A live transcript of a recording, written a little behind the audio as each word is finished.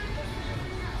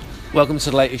Welcome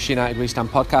to the latest United We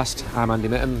Stand podcast. I'm Andy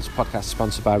Mitton. This podcast is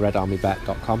sponsored by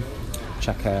RedArmyBet.com.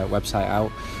 Check our website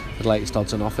out for the latest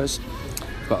odds and offers.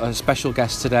 We've got a special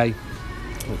guest today,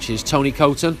 which is Tony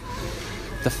Coton,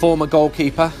 the former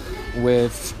goalkeeper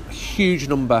with a huge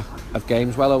number of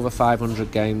games, well over 500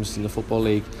 games in the Football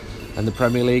League and the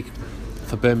Premier League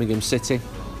for Birmingham City,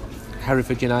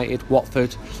 Hereford United,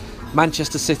 Watford,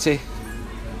 Manchester City,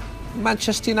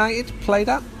 Manchester United played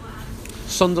at,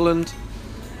 Sunderland,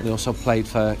 and he also played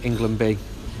for England B.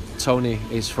 Tony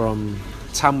is from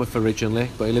Tamworth originally,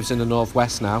 but he lives in the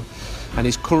northwest now, and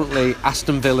he's currently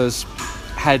Aston Villa's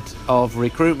head of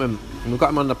recruitment. And we've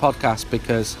got him on the podcast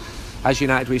because, as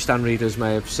United We Stand readers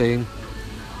may have seen,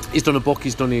 he's done a book,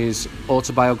 he's done his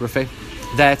autobiography,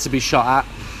 There to be Shot At.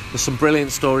 There's some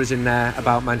brilliant stories in there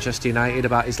about Manchester United,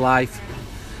 about his life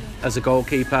as a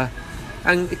goalkeeper,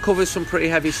 and it covers some pretty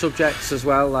heavy subjects as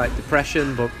well, like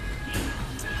depression, but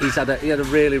he had a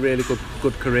really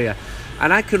good career.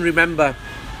 And I can remember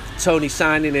Tony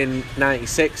signing in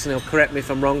 '96, and he'll correct me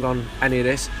if I'm wrong on any of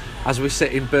this, as we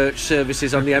sit in Birch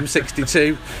services on the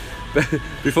M62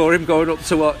 before him going up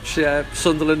to watch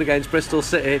Sunderland against Bristol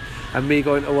City and me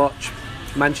going to watch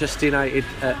Manchester United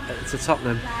to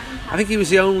Tottenham. I think he was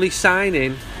the only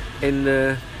signing in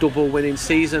the double winning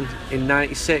season in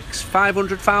 '96.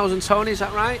 500,000, Tony, is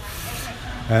that right?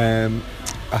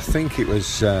 I think it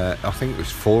was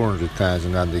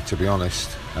 400,000, Andy, to be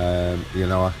honest. I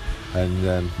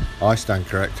stand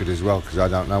corrected as well, because I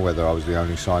don't know whether I was the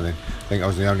only signing. I think I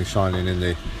was the only signing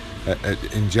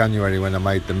in January when I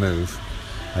made the move.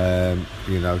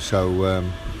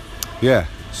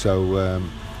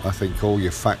 I think all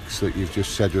your facts that you've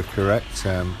just said were correct.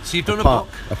 So you've done a book?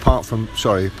 Apart from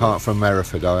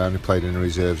Hereford, I only played in the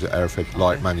reserves at Hereford,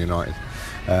 like Man United.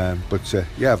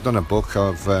 I've done a book.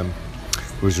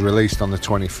 Was released on the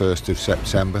 21st of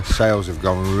September. Sales have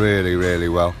gone really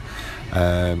well.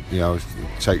 It's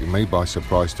taken me by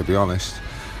surprise, to be honest.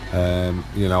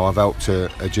 I've helped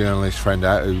a journalist friend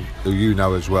out who you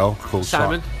know as well, called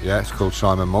Simon. It's called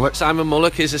Simon Mullock. Simon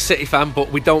Mullock is a City fan,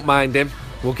 but we don't mind him.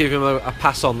 We'll give him a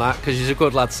pass on that, because he's a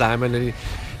good lad, Simon, and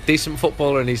decent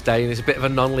footballer in his day, and he's a bit of a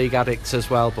non-league addict as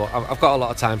well. But I've got a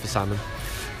lot of time for Simon.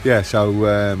 Yeah, so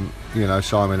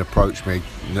Simon approached me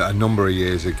a number of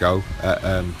years ago at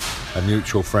a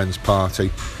mutual friends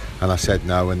party, and I said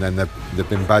no, and then they've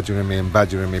been badgering me, and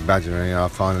I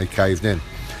finally caved in.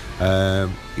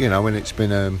 And it's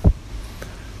been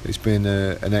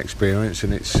an experience,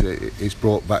 and it's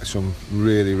brought back some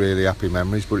really happy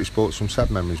memories, but it's brought some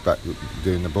sad memories back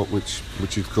doing the book, which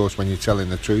of course, when you're telling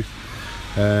the truth,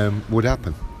 would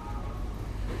happen.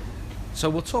 So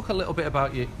we'll talk a little bit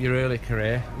about your early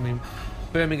career. I mean,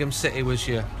 Birmingham City was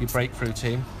your breakthrough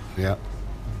team. Yeah.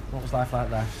 What was life like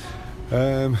there?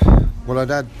 Well, I'd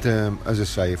had, as I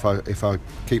say, if I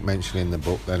keep mentioning the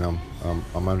book, then I'm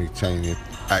only telling you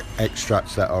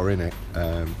extracts that are in it.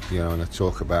 And I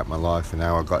talk about my life and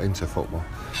how I got into football.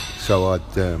 So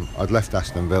I'd left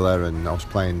Aston Villa, and I was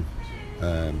playing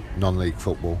non-league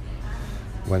football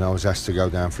when I was asked to go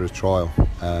down for a trial,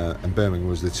 and Birmingham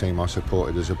was the team I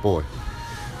supported as a boy.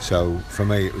 So for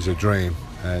me it was a dream,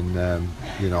 and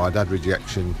I'd had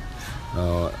rejection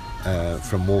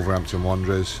from Wolverhampton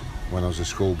Wanderers when I was a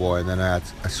schoolboy, and then I had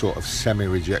a sort of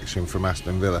semi-rejection from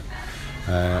Aston Villa,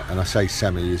 and I say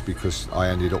semi is because I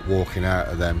ended up walking out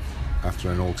of them after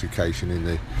an altercation in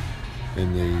the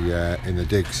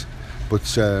digs. But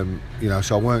so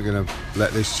I weren't going to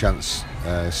let this chance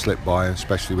slip by,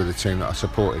 especially with the team that I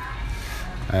supported.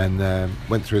 And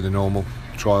went through the normal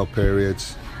trial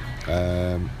periods,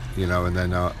 and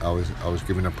then I was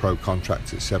given a pro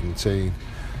contract at 17.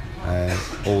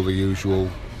 All the usual,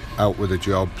 out with the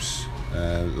jobs,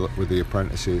 with the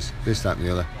apprentices, this, that, and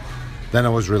the other. Then I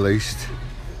was released.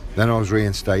 Then I was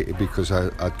reinstated because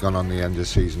I'd gone on the end of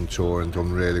season tour and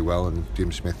done really well, and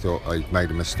Jim Smith thought I'd made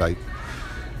a mistake.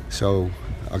 So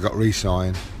I got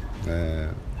re-signed.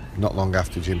 Not long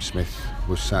after Jim Smith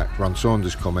was sacked, Ron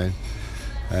Saunders come in,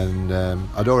 and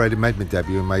I'd already made my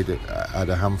debut and had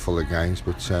a handful of games,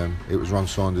 but it was Ron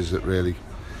Saunders that really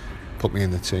put me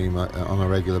in the team on a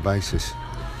regular basis.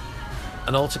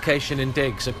 An altercation in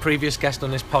digs. A previous guest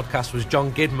on this podcast was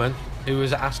John Gidman, who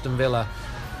was at Aston Villa,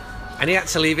 and he had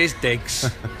to leave his digs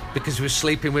because he was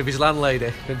sleeping with his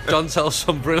landlady. And John tells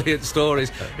some brilliant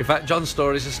stories. In fact, John's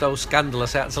stories are so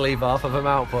scandalous, I had to leave half of them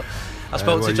out. But I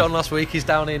spoke to John last week. He's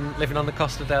living on the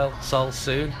Costa del Sol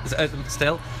still.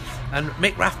 And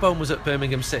Mick Rathbone was at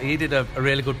Birmingham City. He did a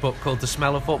really good book called The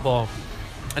Smell of Football.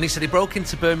 And he said he broke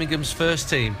into Birmingham's first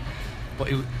team, but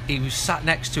he was sat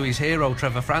next to his hero,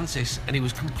 Trevor Francis, and he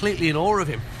was completely in awe of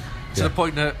him, to the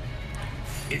point that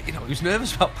he was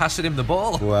nervous about passing him the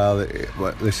ball. Well,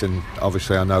 listen,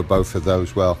 obviously I know both of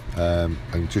those well,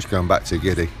 and just going back to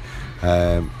Giddy,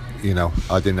 I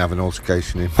didn't have an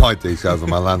altercation in my days over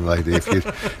my landlady.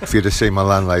 If you'd have seen my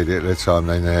landlady at the time,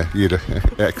 then you'd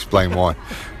have explained why.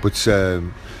 But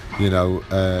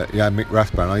Mick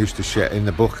Rathbone. I used to share in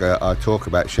the book. I talk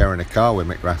about sharing a car with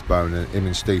Mick Rathbone and him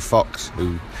and Steve Fox,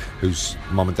 whose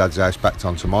mum and dad's house backed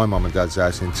onto my mum and dad's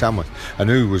house in Tamworth, and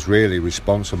who was really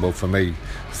responsible for me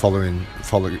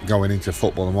going into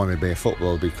football and wanting to be a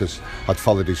footballer, because I'd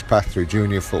followed his path through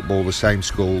junior football, the same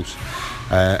schools,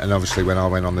 and obviously when I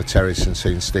went on the terrace and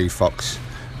seen Steve Fox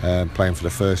playing for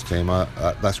the first team,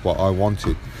 that's what I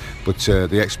wanted. But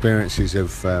the experiences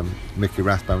of Mickey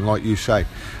Rathbone, like you say,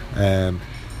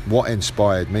 what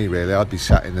inspired me really, I'd be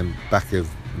sat in the back of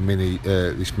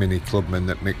this mini Clubman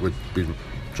that Mick would be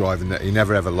driving, that he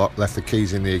never ever left the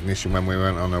keys in the ignition when we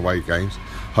went on away games,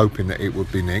 hoping that it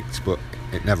would be nicked, but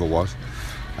it never was.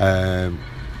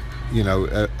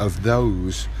 Of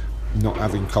those not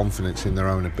having confidence in their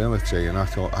own ability, and I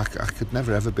thought I could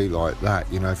never ever be like that.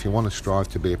 If you want to strive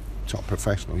to be a top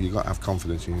professional, you've got to have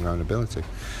confidence in your own ability.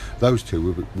 Those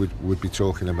two would be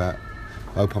talking about,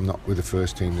 I hope I'm not with the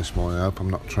first team this morning, I hope I'm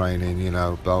not training,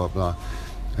 blah blah blah.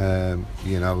 And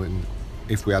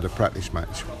if we had a practice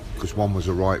match, because one was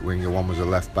a right winger, one was a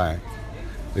left back,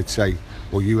 they'd say,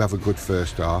 well, you have a good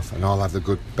first half and I'll have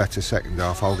the better second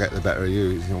half, I'll get the better of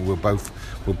you, we'll both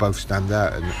stand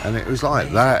out, and it was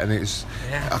like that, and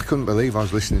I couldn't believe I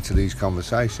was listening to these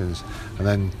conversations. And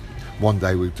then one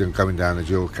day we were going down the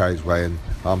dual carriageway and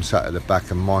I'm sat at the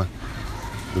back, and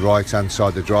the right hand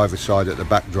side, the driver's side at the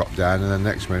back dropped down, and the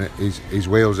next minute his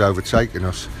wheels overtaking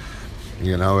us,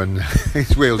 and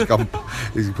his wheels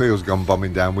gone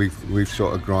bombing down. We've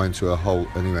sort of grind to a halt,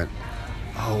 and he went,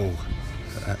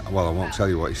 well, I won't tell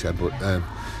you what he said, but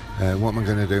what am I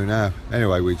going to do now?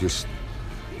 Anyway, we just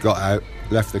got out,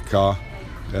 left the car,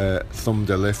 thumbed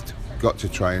a lift, got to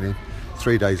training.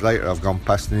 3 days later I've gone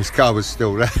past and his car was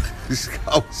still there.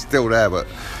 But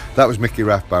that was Mickey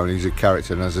Rathbone. He's a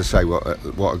character, and as I say, what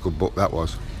a good book that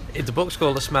was. The book's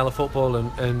called The Smell of Football,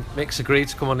 and Mick's agreed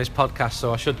to come on this podcast,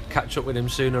 so I should catch up with him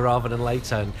sooner rather than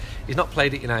later. And he's not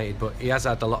played at United, but he has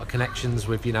had a lot of connections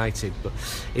with United. But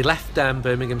he left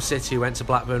Birmingham City, went to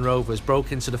Blackburn Rovers,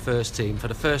 broke into the first team. For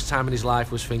the first time in his life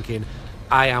was thinking,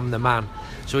 I am the man.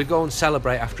 So he'd go and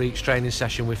celebrate after each training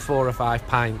session with 4 or 5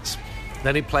 pints.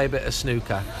 Then he'd play a bit of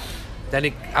snooker. Then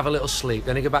he'd have a little sleep.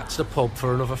 Then he'd go back to the pub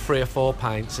for another 3 or 4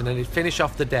 pints. And then he'd finish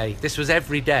off the day. This was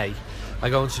every day. By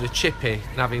going to the chippy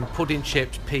and having pudding,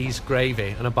 chips, peas, gravy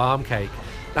and a barm cake.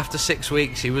 And after 6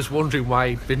 weeks he was wondering why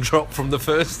he'd been dropped from the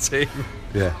first team.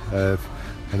 Yeah,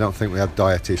 I don't think we had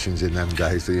dietitians in them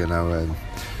days, it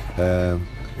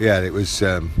was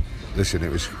listen,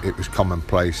 it was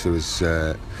commonplace. It was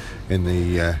in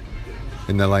the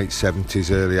late 70s,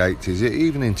 early 80s,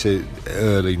 even into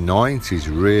early 90s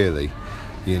really.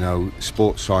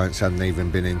 Sports science hadn't even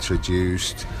been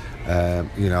introduced. I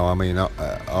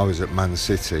was at Man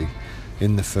City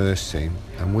in the first team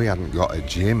and we hadn't got a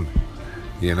gym,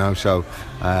 so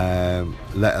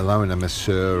let alone a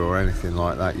masseur or anything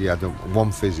like that. You had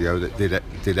one physio that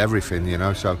did everything,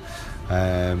 so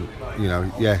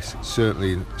yes,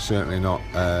 certainly not.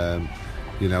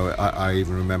 I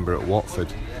even remember at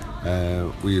Watford,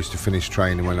 we used to finish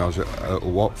training when I was at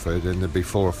Watford, and there'd be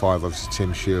 4 or 5 of us: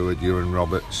 Tim Sherwood, Ewan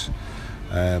Roberts,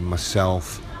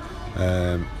 myself.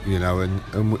 And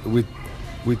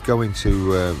we'd go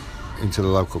into the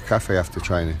local cafe after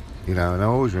training, and I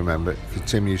always remember it because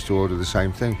Tim used to order the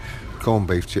same thing: corned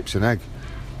beef, chips and egg.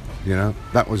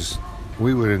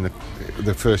 We were in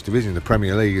the first division, the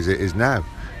Premier League as it is now,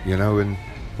 and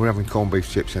we're having corned beef,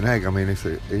 chips and egg. I mean, if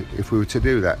we were to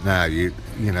do that now, you'd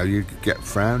get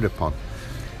frowned upon,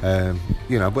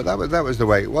 but that was the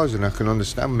way it was, and I can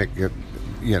understand Mick,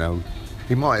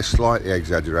 he might have slightly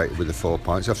exaggerated with the 4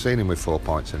 pints. I've seen him with 4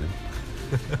 pints in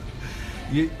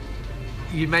him.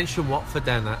 You mentioned Watford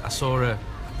then. I saw a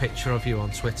picture of you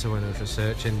on Twitter when I was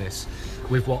researching this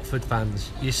with Watford fans.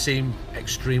 You seem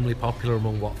extremely popular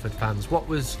among Watford fans. What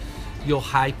was your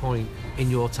high point in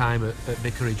your time at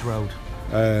Vicarage Road?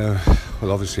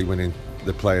 Well, obviously winning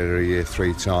the Player of the Year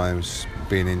 3 times,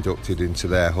 being inducted into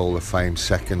their Hall of Fame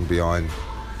second behind,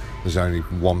 there's only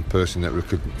one person that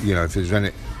could, if there's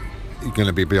any going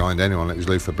to be behind anyone, it was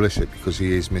Luther Blissett, because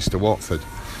he is Mr. Watford.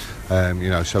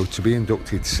 So to be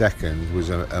inducted second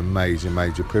was a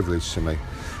major privilege to me.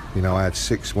 I had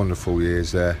 6 wonderful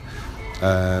years there.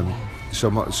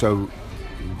 So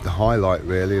the highlight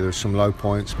really, there were some low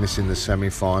points, missing the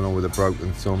semi-final with a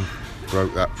broken thumb,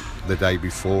 broke that the day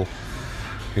before.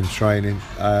 in training.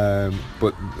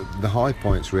 But the high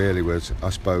points really was, I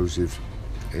suppose, is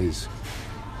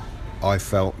I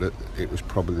felt that it was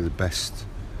probably the best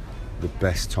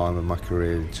time of my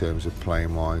career in terms of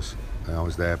playing wise. And I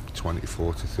was there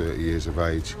 24 to 30 years of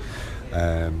age,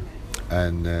 and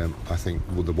I think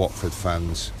the Watford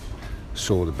fans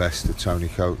saw the best of Tony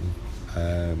Coton.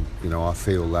 I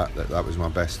feel that was my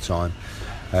best time.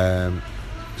 There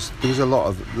was a lot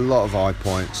of high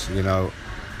points.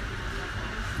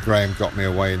 Graham got me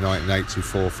away in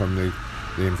 1984 from the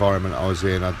environment I was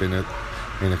in. I'd been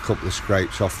in a couple of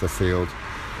scrapes off the field,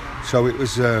 so it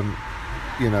was it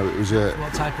was a...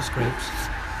 What type of scrapes?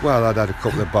 Well, I'd had a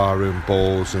couple of barroom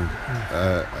balls and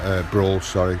brawls.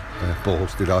 Sorry,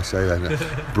 balls. Did I say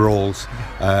that? Brawls.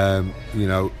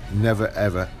 Never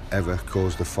ever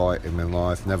caused a fight in my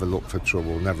life. Never looked for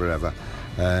trouble. Never ever.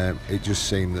 It just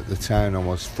seemed that the town I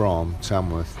was from,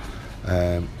 Tamworth,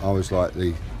 I was like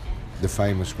the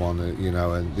famous one,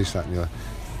 and this, that, and the other.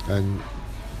 And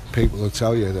people will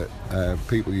tell you that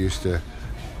people used to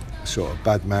sort of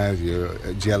badmouth you,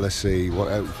 jealousy,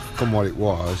 whatever, come what it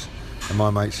was. And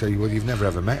my mates say, well, you've never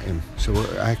ever met him, so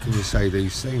how can you say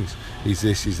these things? He's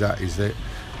this, he's that, he's that.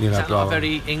 Is that not a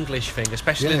very English thing,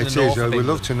 especially in the north of England? We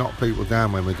love to knock people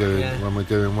down when we're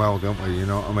doing well, don't we? You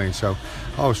know what I mean? So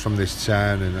I was from this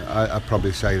town, and I'd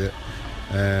probably say that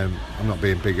I'm not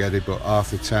being big-headed, but half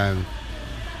the town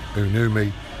who knew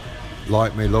me,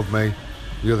 liked me, loved me.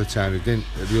 The other town who didn't,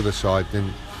 the other side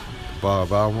didn't.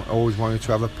 Always wanted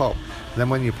to have a pop. And then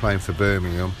when you're playing for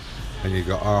Birmingham, and you've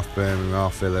got half Birmingham,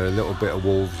 half Villa, a little bit of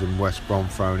Wolves and West Brom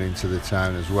thrown into the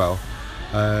town as well.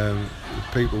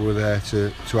 People were there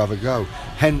to have a go.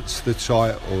 Hence the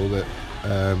title that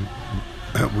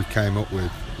we came up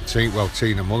with.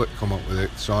 Tina Mullett come up with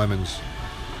it. Simon's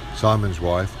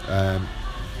wife.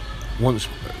 Once,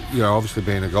 obviously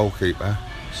being a goalkeeper,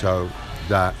 so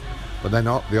that. But then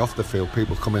the off the field,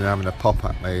 people coming and having a pop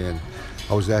at me, and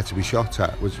I was there to be shot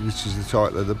at, which is the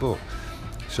title of the book.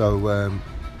 So.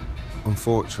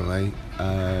 Unfortunately,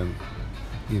 I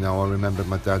remember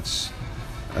my dad's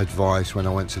advice when I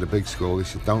went to the big school. He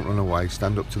said, don't run away,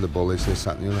 stand up to the bullies, this,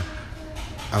 that and the other.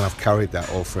 And I've carried that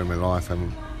all through my life.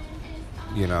 And,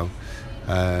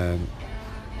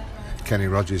 Kenny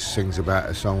Rogers sings about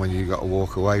a song when you got to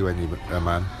walk away when you're a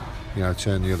man,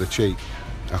 turn the other cheek.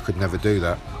 I could never do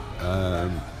that.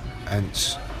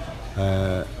 Hence,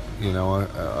 I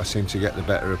seem to get the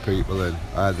better of people,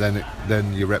 and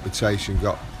then your reputation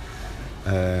got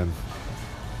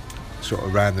sort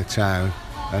of around the town,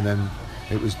 and then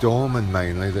it was Dorman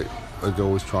mainly that I'd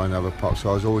always try and have a pop,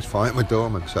 so I was always fighting with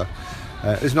Dorman. So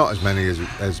there's not as many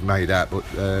as made out, but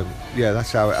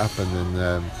that's how it happened.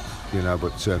 And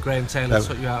but Graham Taylor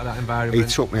took you out of that environment.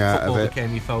 He took me out Football of it.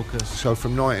 Became your focus. So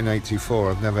from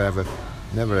 1984, I've never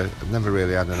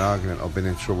really had an argument. I've been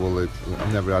in trouble.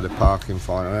 I've never had a parking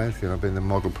fine or anything. I've been the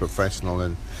model professional,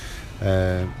 and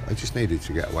I just needed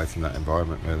to get away from that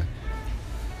environment, really.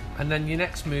 And then your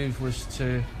next move was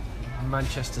to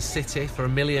Manchester City for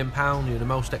 £1 million. You're the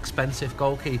most expensive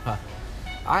goalkeeper.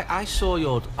 I saw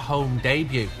your home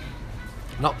debut,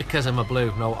 not because I'm a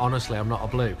blue. No, honestly, I'm not a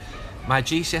blue. My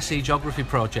GCSE geography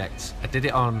project, I did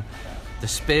it on the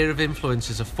sphere of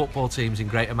influences of football teams in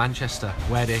Greater Manchester,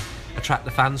 where they attract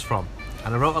the fans from.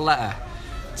 And I wrote a letter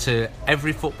to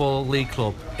every football league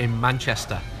club in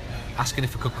Manchester asking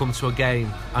if I could come to a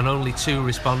game, and only 2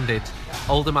 responded: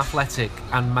 Oldham Athletic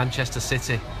and Manchester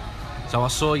City. So I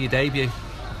saw your debut.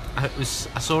 I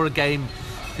saw a game, I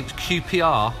think it was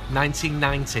QPR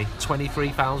 1990,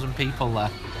 23,000 people there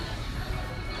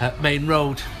at Main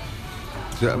Road.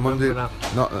 Is that a Monday?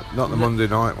 Not the Monday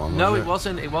night one. No, it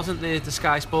wasn't. It wasn't the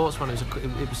Sky Sports one.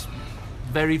 It was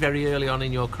very, very early on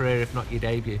in your career, if not your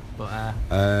debut. But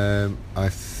I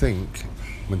think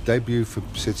my debut for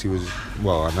City was,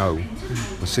 I know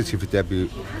my City for debut.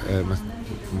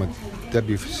 My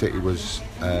debut for City was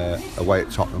away at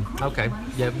Tottenham. Okay,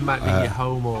 yeah, it might be your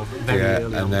home or very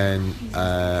early on. And then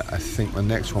I think my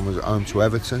next one was at home to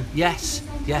Everton. Yes,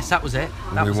 that was it.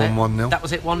 And we won 1-0. That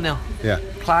was it, 1-0. Yeah.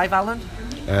 Clive Allen?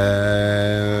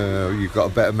 You've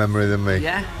got a better memory than me.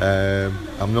 Yeah.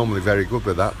 I'm normally very good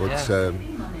with that, but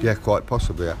quite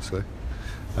possibly actually.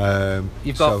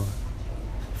 You've got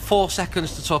 4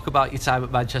 seconds to talk about your time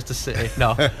at Manchester City.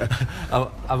 No,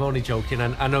 I'm only joking.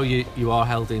 And I know you are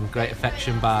held in great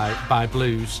affection by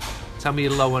Blues. Tell me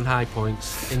your low and high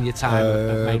points in your time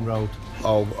at Main Road.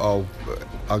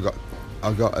 I got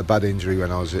a bad injury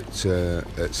when I was at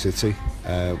City,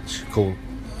 which is called.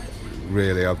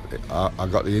 Really, I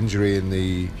got the injury in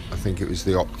I think it was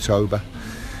the October,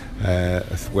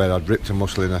 where I'd ripped a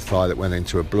muscle in a thigh that went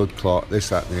into a blood clot, this,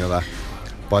 that and the other.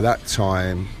 by that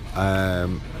time, I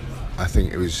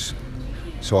think it was.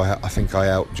 So I think I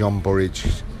helped John Burridge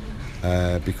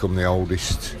become the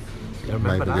oldest,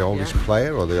 maybe the oldest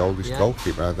player or the oldest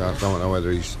goalkeeper. I don't know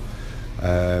whether he's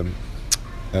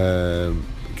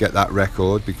get that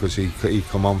record because he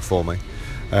come on for me.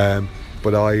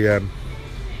 But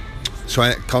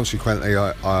consequently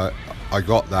I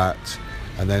got that,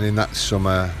 and then in that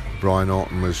summer Brian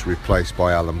Orton was replaced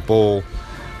by Alan Ball.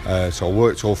 So I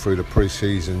worked all through the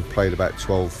pre-season, played about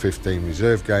 12-15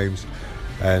 reserve games,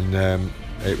 and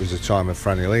it was a time of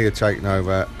Franny Lee had taken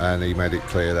over, and he made it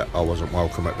clear that I wasn't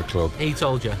welcome at the club. He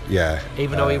told you? Yeah.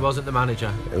 Even though he wasn't the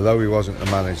manager? Although he wasn't the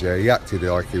manager, he acted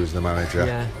like he was the manager,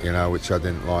 yeah. Which I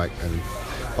didn't like, and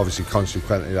obviously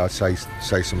consequently I say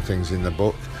some things in the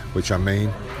book which I mean,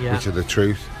 which are the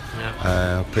truth.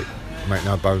 Yeah. Make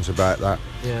no bones about that.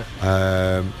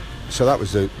 Yeah. So that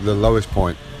was the lowest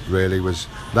point, really, was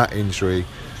that injury.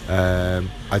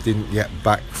 I didn't get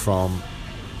back from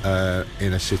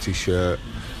in a City shirt,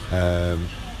 and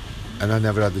I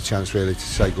never had the chance really to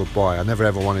say goodbye. I never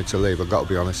ever wanted to leave. I've got to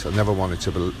be honest. I never wanted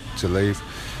to leave.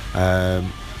 I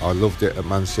loved it at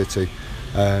Man City,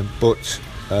 but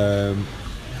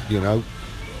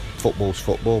football's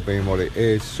football, being what it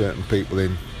is. Certain people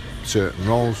in certain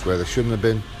roles where they shouldn't have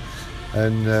been,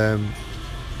 and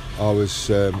I was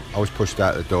pushed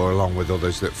out the door along with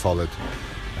others that followed,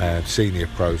 senior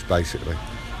pros basically.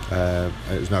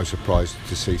 It was no surprise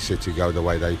to see City go the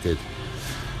way they did.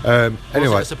 Anyway,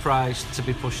 was it a surprise to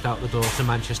be pushed out the door to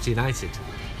Manchester United?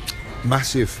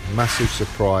 Massive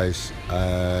surprise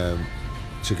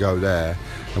to go there.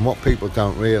 And what people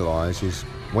don't realise is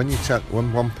when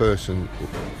one person,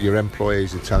 your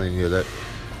employees are telling you that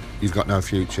you've got no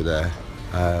future there,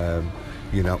 and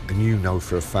you know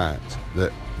for a fact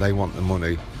that they want the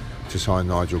money to sign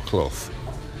Nigel Clough.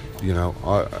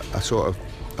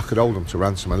 I could hold them to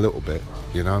ransom a little bit,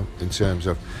 in terms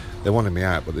of they wanted me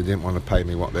out, but they didn't want to pay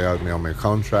me what they owed me on my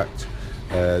contract,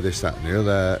 this, that and the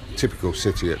other. Typical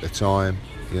City at the time,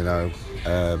 and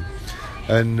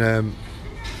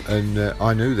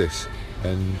I knew this,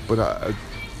 but I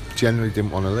generally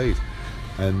didn't want to leave.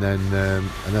 And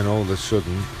then all of a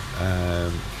sudden,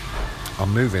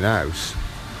 I'm moving house,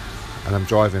 and I'm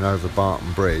driving over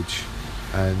Barton Bridge,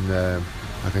 and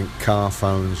I think car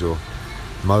phones or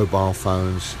mobile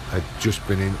phones had just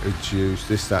been introduced,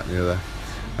 this, that and the other,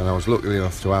 and I was lucky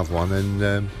enough to have one,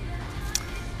 and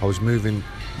I was moving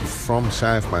from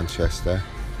South Manchester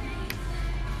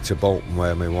to Bolton,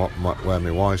 where my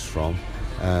wife's from.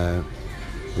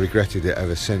 Regretted it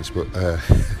ever since, but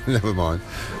never mind.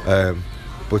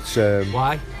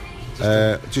 Why?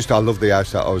 Just I love the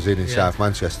house that I was in South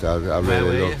Manchester. I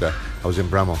really loved it. I was in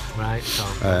Bramall. Right.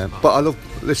 But I love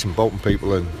Bolton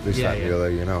people and this, that, and the other.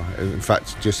 In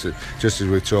fact, just as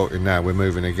we're talking now, we're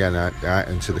moving again out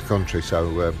into the country,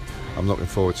 so I'm looking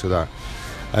forward to that.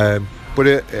 And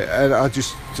I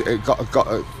just got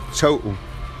a total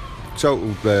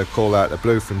call out the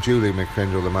blue from Julie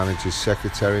McCrindle, the manager's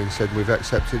secretary, and said, "We've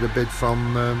accepted a bid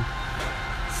from Man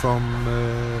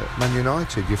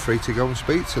United. You're free to go and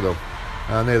speak to them."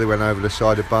 I nearly went over the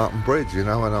side of Barton Bridge, and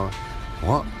I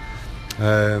what?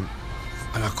 And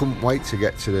I couldn't wait to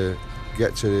get to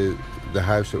the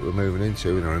house that we're moving into,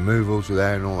 and the removals were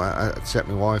there and all that. I set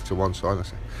my wife to one side and I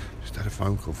said, "Just had a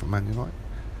phone call from Man United."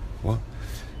 What?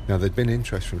 Now there'd been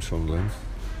interest from Sunderland,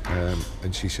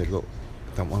 and she said, "Look,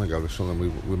 I don't want to go to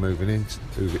Sunderland. We're moving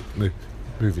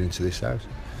into this house."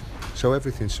 So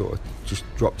everything sort of just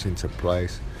dropped into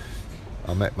place.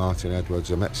 I met Martin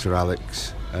Edwards, I met Sir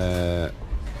Alex, and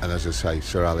as I say,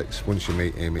 Sir Alex, once you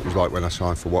meet him, it was like when I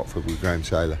signed for Watford with Graham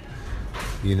Taylor.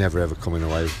 You're never ever coming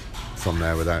away from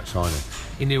there without signing.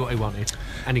 He knew what he wanted.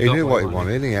 And he knew what he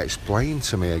wanted, and he explained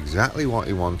to me exactly what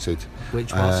he wanted.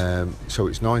 Which was? So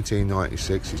it's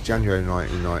 1996, it's January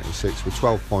 1996, we're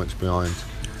 12 points behind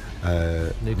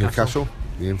Newcastle,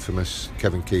 the infamous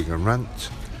Kevin Keegan rant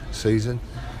season.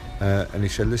 And he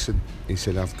said, "Listen," he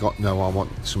said, I want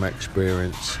some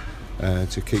experience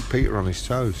to keep Peter on his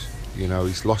toes.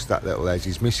 He's lost that little edge.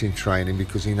 He's missing training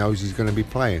because he knows he's going to be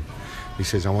playing. He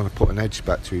says, "I want to put an edge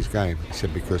back to his game." He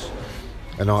said, because,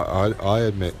 and I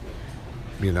admit,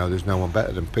 there's no one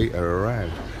better than Peter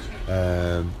around.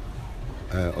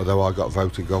 Although I got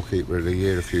voted goalkeeper of the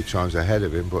year a few times ahead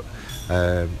of him, but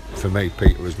for me,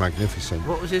 Peter was magnificent.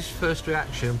 What was his first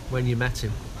reaction when you met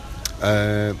him?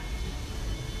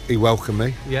 He welcomed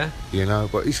me. Yeah.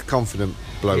 But he's a confident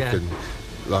bloke and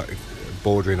like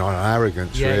bordering on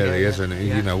arrogance, really, isn't he?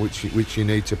 Yeah. Which you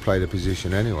need to play the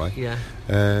position anyway. Yeah.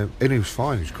 And he was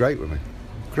fine. He was great with me.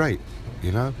 Great.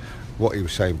 what he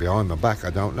was saying behind my back, I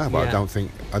don't know, but Yeah.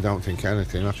 I don't think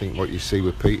anything. I think what you see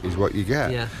with Pete is what you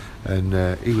get. Yeah.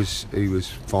 And he was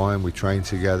fine. We trained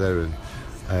together,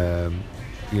 and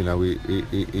you know,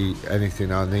 he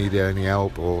anything I needed, any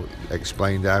help, or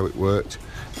explained how it worked,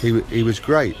 he was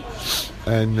great.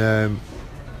 And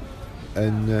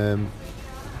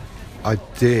I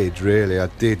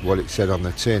did what it said on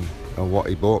the tin and what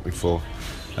he bought me for.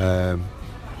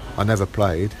 I never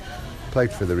played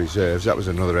for the reserves. That was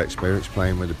another experience,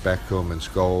 playing with the Beckham and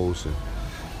Scholes and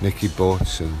Nicky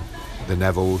Butts and the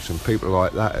Nevilles and people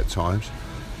like that at times.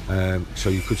 So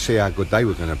you could see how good they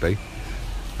were going to be.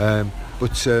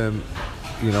 But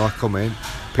you know, I come in,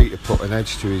 Peter put an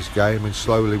edge to his game, and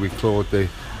slowly we clawed the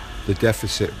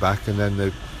deficit back, and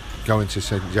then going to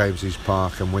St James's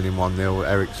Park and winning 1-0,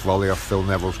 Eric's volley off Phil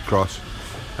Neville's cross,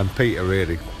 and Peter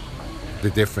really the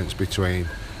difference between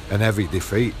an heavy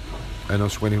defeat and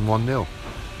us winning 1-0.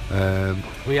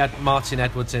 We had Martin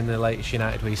Edwards in the latest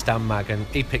United We Stand mag, and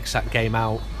he picks that game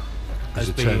out As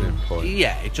a being, turning point.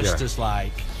 Yeah, it just Yeah. as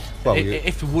like, Well,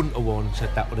 if we wouldn't have won,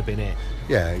 said that would have been it.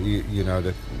 Yeah, you know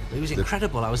It was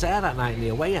incredible. I was there that night in the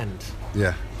away end,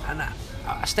 yeah. and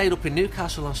I stayed up in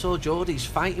Newcastle and saw Geordies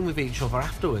fighting with each other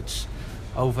afterwards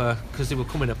over, because they were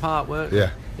coming apart, weren't they? Yeah.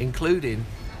 Including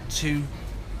two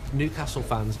Newcastle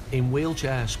fans in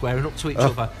wheelchairs squaring up to each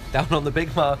Oh. other down on the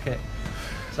big market.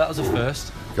 So that was a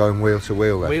first. Going wheel to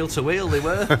wheel then. Wheel to wheel they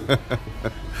were.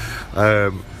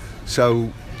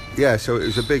 So yeah, so it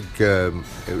was a big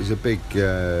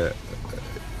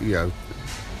you know,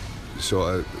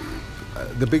 sort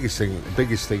of the biggest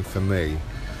thing for me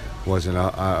was, and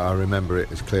I remember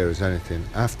it as clear as anything,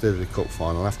 after the cup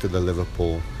final, after the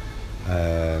Liverpool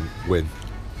win,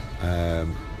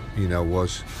 you know,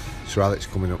 was Sir Alex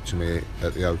coming up to me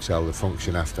at the hotel, the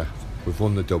function after we've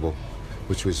won the double,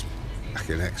 which was like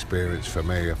an experience for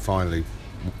me. I've finally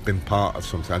been part of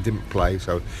something. I didn't play,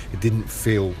 so it didn't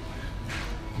feel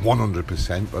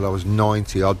 100%, but I was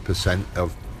 90-odd%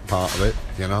 of part of it,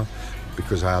 you know,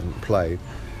 because I hadn't played.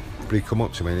 But he come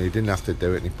up to me and he didn't have to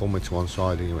do it, and he pulled me to one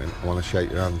side and he went, "I want to shake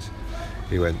your hands."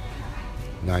 He went,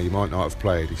 "Now, you might not have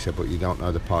played," he said, "but you don't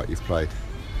know the part you've played."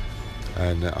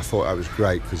 And I thought that was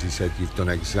great, because he said, "You've done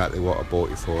exactly what I bought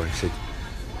you for." He said,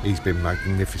 "He's been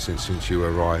magnificent since you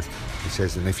arrived." He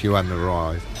says, "And if you hadn't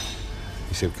arrived,"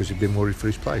 he said, "because you've been worried for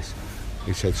his place."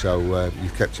 He said, "So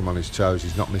you've kept him on his toes.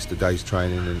 He's not missed a day's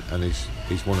training, and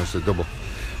he's won us the double."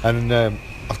 And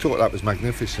I thought that was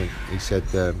magnificent. He said,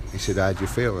 "How do you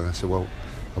feel?" And I said, "Well,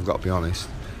 I've got to be honest."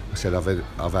 I said,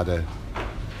 I've had a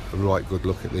right good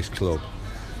look at this club.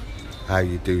 How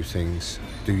you do things?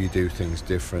 Do you do things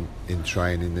different in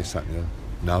training? This, that, and the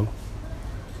other?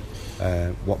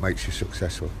 No. What makes you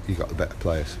successful? You got the better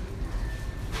players.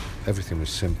 Everything was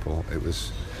simple. It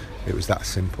was that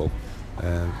simple.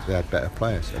 They had better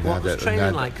players. And What they was had,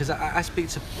 training like? Because I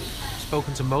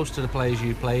spoken to most of the players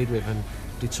you played with, and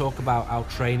they talk about how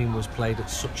training was played at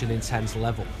such an intense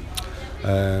level.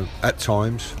 At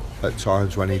times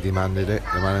when he demanded it,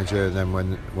 the manager, and then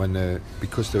when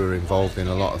because they were involved in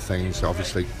a lot of things.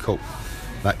 Obviously, cup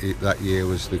that year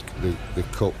was the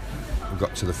cup. We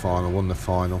got to the final, won the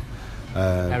final.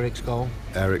 Eric's goal.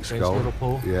 Eric's against goal.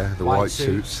 Liverpool. Yeah, the white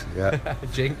suits. Yeah.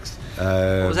 Jinx.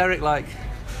 What was Eric like?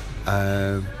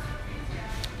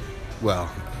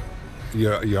 Well,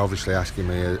 you're obviously asking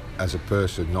me as a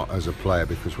person, not as a player,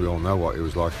 because we all know what he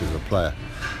was like as a player.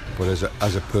 But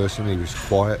as a person, he was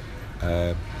quiet,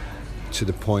 to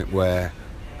the point where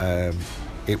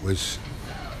it was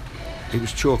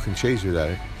chalk and cheese with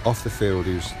Eric. Off the field,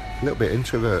 he was a little bit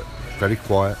introvert, very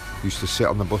quiet. Used to sit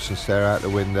on the bus and stare out the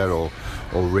window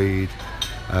or read.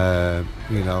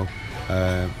 You know,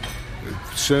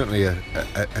 certainly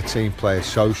a team player.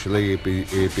 Socially, he'd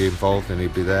be involved, and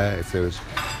he'd be there if there was,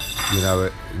 you know,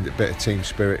 a bit of team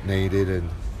spirit needed, and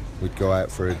we'd go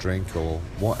out for a drink or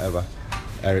whatever.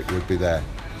 Eric would be there.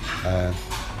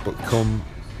 But come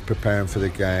preparing for the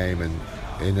game and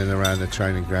in and around the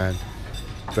training ground,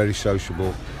 very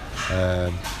sociable,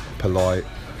 polite,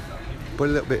 but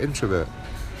a little bit introvert.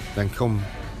 Then come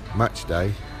match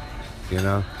day, you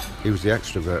know, he was the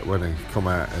extrovert when he come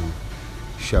out and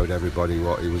showed everybody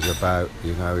what he was about.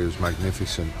 You know, he was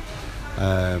magnificent.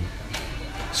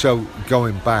 So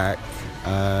going back,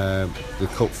 the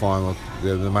cup final,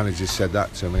 the manager said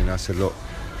that to me, and I said, "Look,"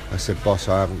 I said, "Boss,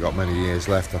 I haven't got many years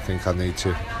left. I think I need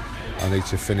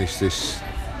to finish this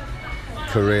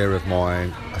career of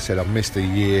mine." I said, "I've missed a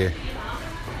year,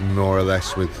 more or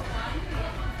less, with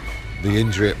the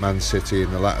injury at Man City in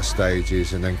the latter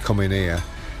stages, and then coming here,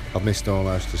 I've missed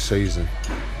almost a season.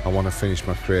 I want to finish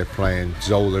my career playing."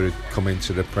 Zola had come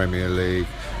into the Premier League,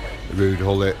 Ruud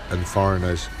Gullit and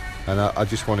foreigners. and I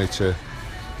just wanted to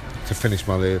finish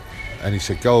my leave. And he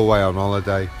said, go away on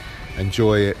holiday,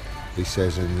 enjoy it, he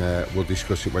says, and we'll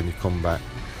discuss it when you come back.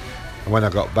 And when I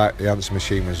got back, the answer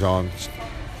machine was on.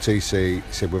 TC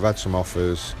said, we've had some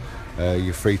offers,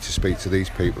 you're free to speak to these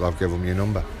people, I've given them your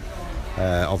number.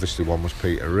 Obviously one was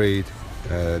Peter Reid,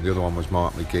 the other one was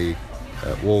Mark McGee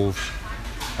at Wolves.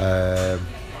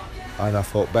 And I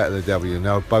thought, better the devil you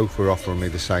know. Both were offering me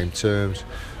the same terms.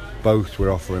 Both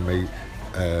were offering me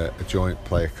a joint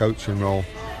player coaching role.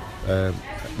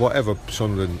 Whatever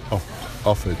Sunderland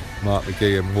offered, Mark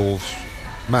McGee and Wolves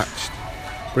matched.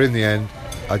 But in the end,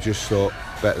 I just thought,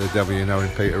 better the devil you know in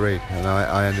Peter Reid. And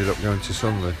I ended up going to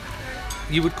Sunderland.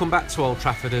 You would come back to Old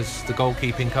Trafford as the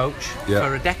goalkeeping coach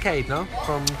for a decade, no?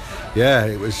 From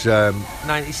it was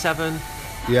 97.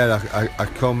 Yeah, I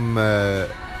come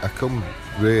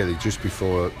really just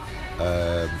before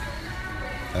the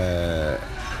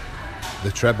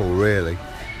treble, really,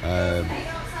 and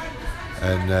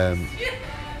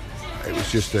it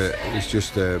was just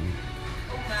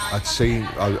I'd seen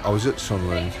I was at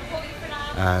Sunderland,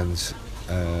 and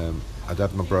I'd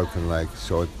had my broken leg,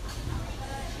 so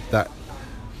that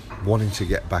wanting to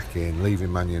get back in,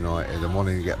 leaving Man United and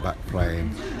wanting to get back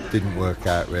playing didn't work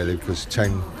out really, because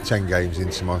 10 games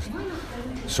into my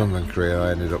Sunderland career I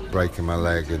ended up breaking my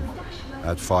leg and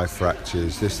had 5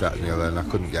 fractures, this, that and the other, and I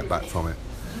couldn't get back from it.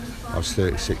 I was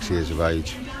 36 years of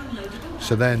age.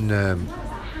 So then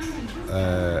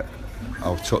I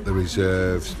took the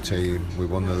reserves team, we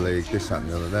won the league, this, that and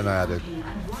the other. Then I had a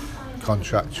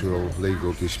contractual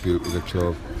legal dispute with the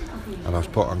club and I was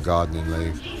put on gardening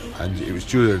leave. And it was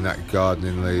during that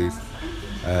gardening leave,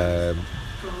 I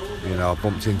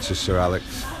bumped into Sir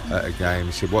Alex at a game.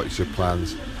 He said, "What's your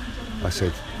plans?" I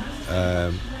said,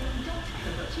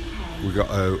 "We got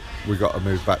to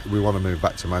move back. We want to move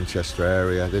back to Manchester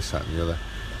area. This, that, and the other."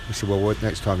 He said, "Well,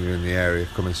 next time you're in the area,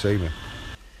 come and see me."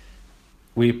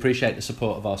 We appreciate the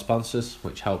support of our sponsors,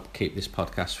 which help keep this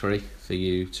podcast free for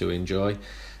you to enjoy.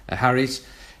 Harry's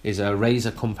is a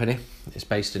razor company. It's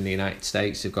based in the United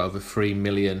States. They've got over 3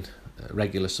 million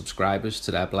regular subscribers to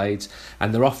their blades,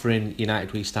 and they're offering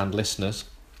United We Stand listeners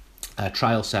a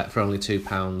trial set for only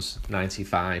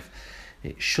 £2.95.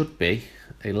 It should be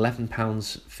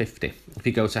 £11.50. If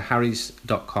you go to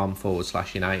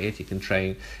harrys.com/United, you can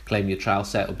claim your trial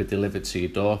set. It'll be delivered to your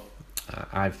door.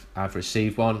 I've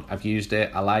received one. I've used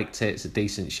it. I liked it. It's a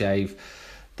decent shave.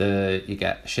 You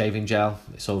get shaving gel.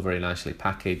 It's all very nicely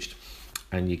packaged,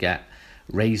 and you get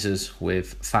razors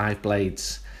with 5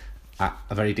 blades at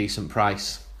a very decent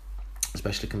price,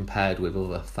 especially compared with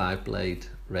other 5-blade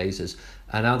razors.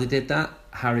 And how they did that,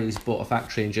 Harry's bought a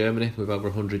factory in Germany with over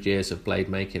 100 years of blade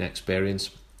making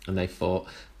experience, and they thought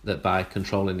that by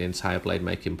controlling the entire blade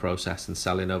making process and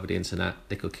selling over the internet,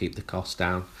 they could keep the cost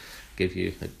down, give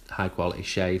you a high quality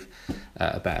shave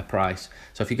at a better price.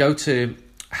 So if you go to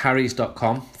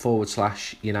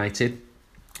harrys.com/United,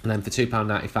 and then for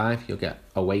 £2.95 you'll get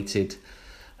a weighted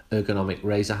ergonomic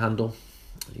razor handle.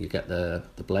 You get the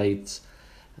blades,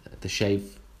 the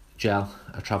shave gel,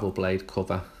 a travel blade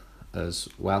cover as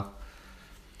well.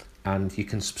 And you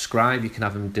can subscribe. You can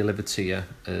have them delivered to you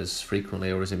as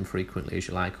frequently or as infrequently as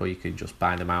you like, or you can just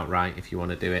buy them outright if you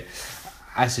want to do it.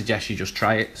 I suggest you just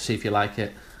try it, see if you like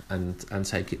it, and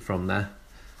take it from there.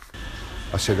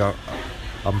 I said,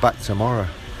 I'm back tomorrow.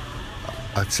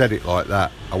 I'd said it like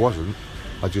that. I wasn't.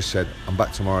 I just said, I'm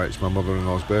back tomorrow. It's my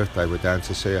mother-in-law's birthday. We're down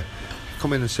to see her.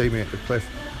 Come in and see me at the Cliff.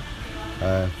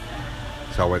 So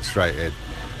I went straight in.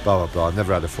 Blah, blah, blah. I've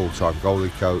never had a full-time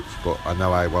goalie coach, but I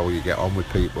know how well you get on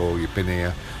with people. You've been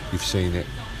here. You've seen it.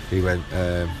 He went,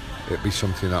 it'd be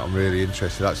something that I'm really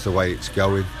interested. That's the way it's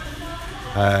going.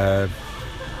 And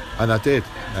I did.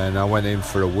 And I went in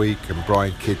for a week, and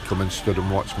Brian Kidd come and stood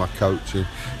and watched my coaching.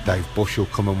 Dave Bushell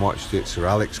come and watched it. Sir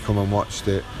Alex come and watched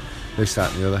it. This,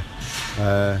 that and the other.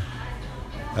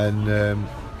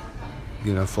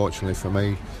 Fortunately for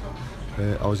me,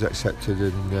 I was accepted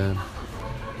in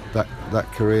that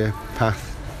career path.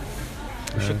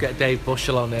 We should get Dave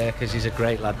Bushell on there, because he's a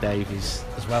great lad, Dave. He's,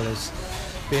 as well as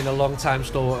being a long-time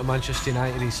stalwart at Manchester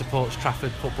United, he supports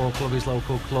Trafford Football Club, his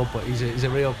local club, but he's a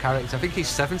real character. I think he's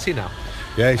 70 now.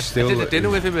 Yeah, he's still. I did a dinner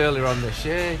with him earlier on this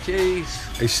year.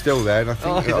 Jeez. He's still there, and I I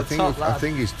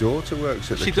think his daughter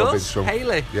works at the she club. Does?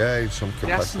 Hayley. Yeah, in some capacity.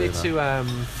 He asked me to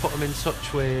put him in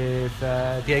touch with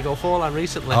Diego Forlan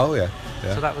recently. Oh yeah.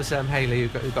 So that was Hayley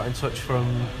who got in touch from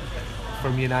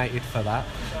United for that.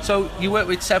 So you worked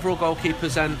with several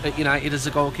goalkeepers at United as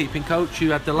a goalkeeping coach.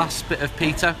 You had the last bit of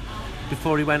Peter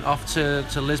before he went off to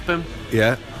Lisbon.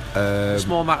 Yeah.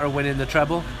 Small matter of winning the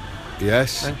treble.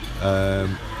 Yes.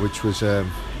 Which was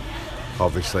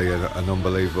obviously an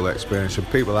unbelievable experience. And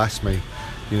people ask me,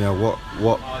 you know,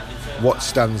 what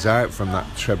stands out from that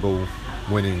treble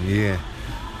winning year,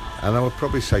 and I would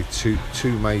probably say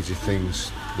two major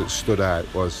things that stood out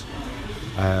was,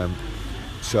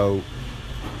 so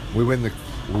we win the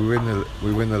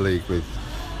league with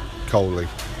Coley.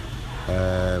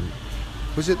 It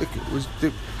was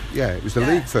the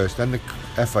league first, then the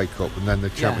FA Cup, and then the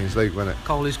Champions League, wasn't it?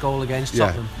 Coley's goal against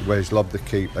Tottenham. Where he's lobbed the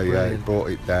keeper, he brought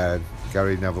it down.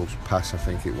 Gary Neville's pass, I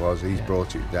think it was, he's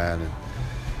brought it down and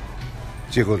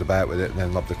jiggled about with it and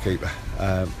then lobbed the keeper.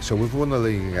 So we've won the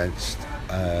league against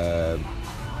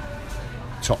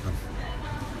Tottenham.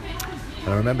 And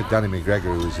I remember Danny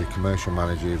McGregor, who was the commercial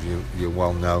manager, if you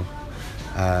well know,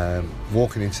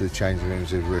 walking into the changing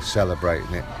rooms as we were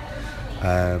celebrating it.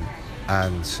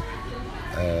 And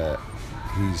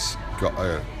he's got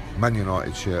a Man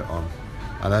United shirt on,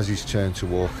 and as he's turned to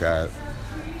walk out,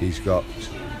 he's got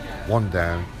 1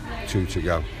 down, 2 to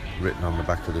go written on the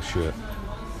back of the shirt.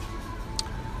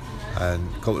 And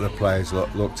a couple of the players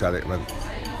looked at it and went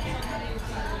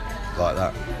like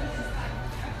that.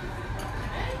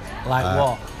 Like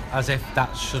what? As if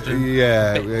that shouldn't.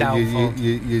 Yeah,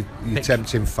 you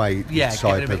tempting fate.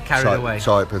 Getting a bit carried away.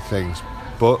 Type of things.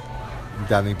 But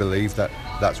Danny believed that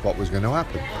that's what was going to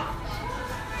happen.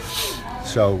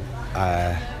 So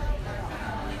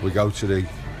we go to the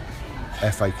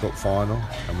FA Cup final,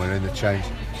 and we're in the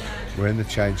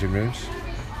changing rooms,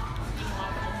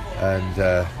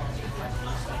 and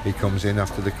he comes in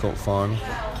after the cup final,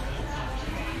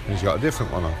 and he's got a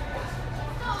different one on.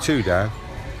 2 down,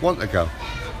 1 to go,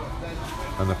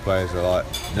 and the players are like,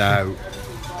 "Now,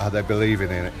 are they believing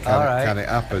in it? Can it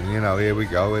happen? You know, here we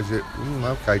go. Is it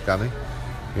okay, Danny?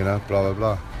 You know, blah blah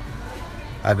blah."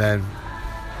 And then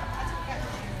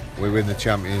we win the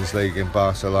Champions League in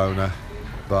Barcelona,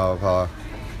 blah blah.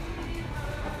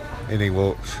 In he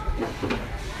walks,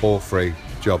 all free,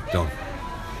 job done.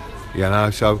 You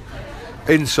know, so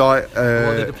insight.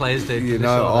 What did the players do? You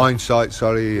know, hindsight.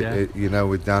 Sorry, you know,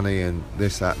 with Danny and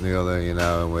this, that, and the other. You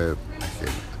know,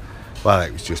 and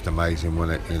it was just amazing,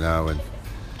 wasn't it? You know, and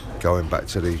going back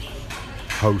to the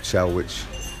hotel, which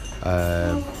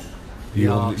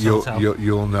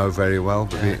you'll know very well,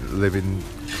 but living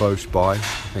close by. I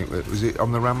think was it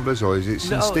on the Ramblers or is it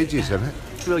St Stitches, isn't it?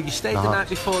 Well, you stayed the night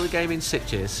before the game in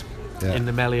Sitges, in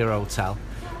the Melia Hotel,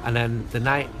 and then the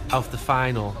night of the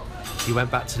final, you went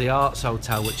back to the Arts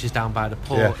Hotel, which is down by the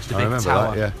port. Yeah, it's the I big remember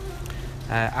tower. that,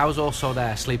 yeah. I was also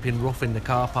there, sleeping rough in the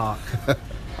car park.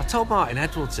 I told Martin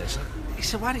Edwards this. He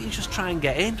said, "Why don't you just try and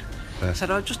get in?" I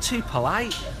said, "I'm just too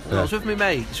polite." I was with my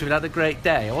mates. We'd had a great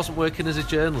day. I wasn't working as a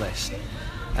journalist,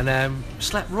 and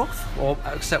slept rough.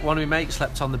 Except one of my mates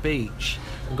slept on the beach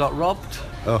and got robbed.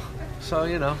 Oh. So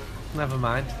never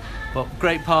mind. But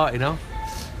great party, no?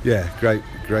 Yeah, great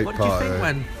party. What did you think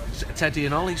when Teddy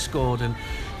and Ollie scored? And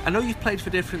I know you've played for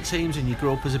different teams and you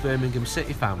grew up as a Birmingham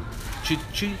City fan. Do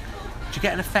you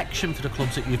get an affection for the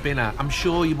clubs that you've been at? I'm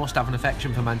sure you must have an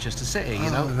affection for Manchester City, you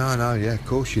know? No, yeah, of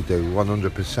course you do,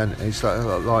 100%. It's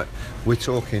like we're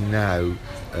talking now,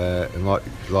 and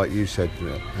like you said,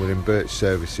 we're in Birch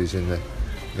Services in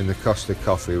the Costa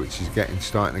Coffee, which is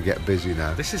starting to get busy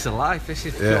now. This is a life. This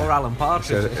is pure Alan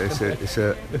Partridge. It's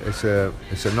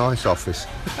a nice office.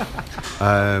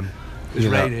 It's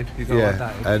raining. You go like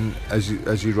that. And as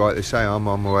you rightly say, I'm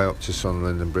on my way up to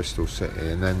Sunderland and Bristol City,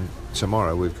 and then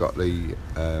tomorrow we've got the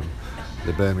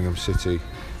Birmingham City.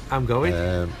 I'm going.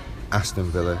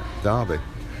 Aston Villa derby.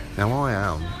 Now I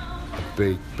am a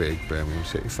big Birmingham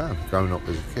City fan, growing up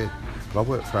as a kid, but I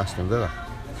work for Aston Villa.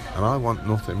 And I want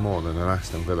nothing more than an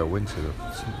Aston Villa win to them.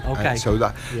 Okay. And so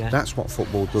that's what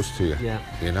football does to you. Yeah.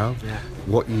 You know? Yeah.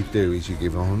 What you do is you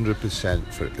give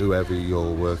 100% for whoever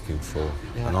you're working for.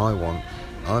 Yeah. And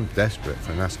I'm desperate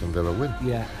for an Aston Villa win.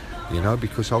 Yeah. You know,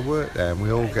 because I work there and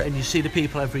we all get... And you see the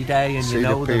people every day and you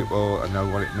know them. See the people, I know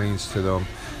what it means to them,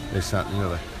 this, that and the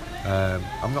other.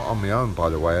 I'm not on my own, by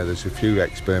the way. There's a few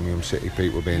ex-Birmingham City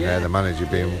people being there, the manager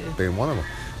being one of them.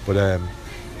 But...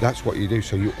 that's what you do.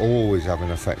 So you always have an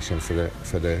affection for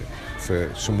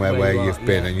somewhere where you've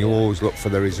been, and you always look for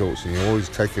the results, and you always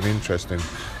take an interest in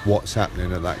what's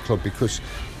happening at that club, because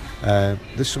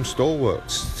there's some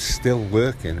stalwarts still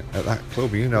working at that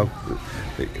club. You know,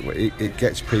 it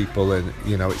gets people, and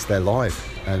you know it's their life.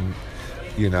 And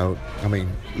you know, I mean,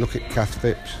 look at Kath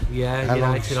Phipps. Yeah,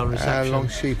 United on reception. How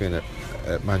long's she been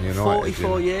at Man United?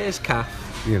 44 years,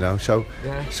 Kath. You know, so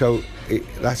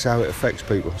that's how it affects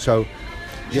people. So.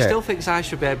 She still thinks I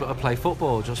should be able to play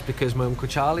football just because my Uncle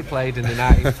Charlie played in the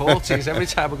 1940s. Every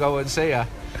time I go and see her,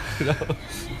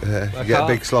 you get a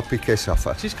big sloppy kiss off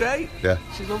her. She's great. Yeah.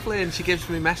 She's lovely, and she gives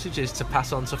me messages to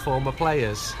pass on to former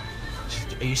players.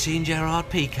 Are you seeing Gerard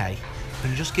Piqué?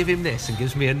 Can you just give him this? And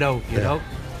gives me a note, you know?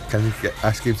 Can you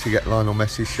ask him to get Lionel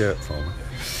Messi's shirt for me?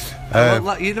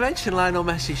 You mentioned Lionel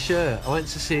Messi's shirt. I went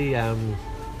to see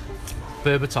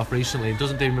Berbatov recently, and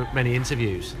doesn't do many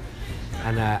interviews,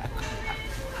 and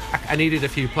I needed a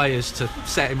few players to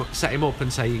set him up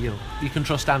and say, you can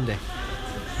trust Andy.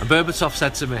 And Berbatov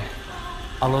said to me,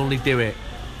 I'll only do it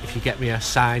if you get me a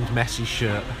signed Messi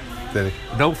shirt. Did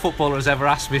he? No footballer has ever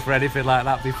asked me for anything like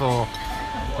that before.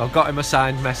 I've got him a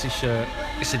signed Messi shirt.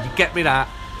 He said, you get me that,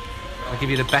 I'll give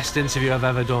you the best interview I've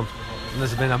ever done. And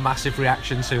there's been a massive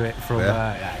reaction to it from... it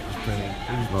was brilliant.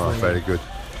 Oh, very good.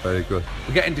 Very good.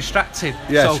 We're getting distracted.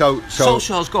 Yeah, so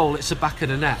Solskjaer's goal, it's the back of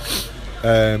the net.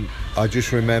 I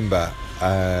just remember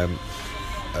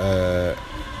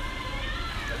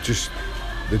just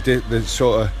the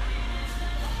sort of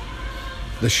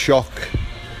the shock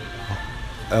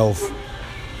of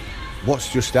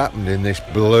what's just happened in this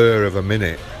blur of a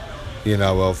minute,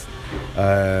 of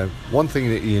one thing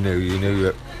that you knew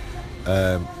that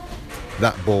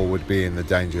that ball would be in the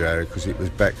danger area because it was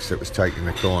Bex that was taking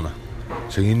the corner,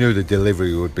 so you knew the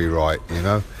delivery would be right.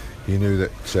 You knew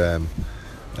that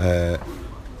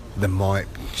there might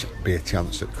be a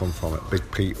chance that come from it. Big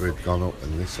Peter had gone up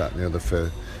and this, that and the other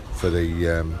for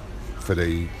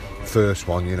the first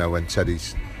one, when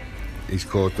Teddy's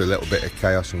caused a little bit of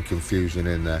chaos and confusion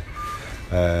in there,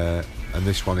 and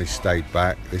this one he's stayed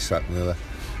back, this, that and the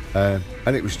other,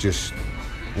 and it was just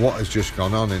what has just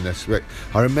gone on in this.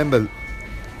 I remember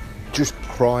just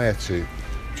prior to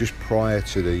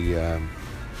the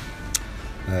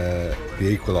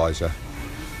equaliser,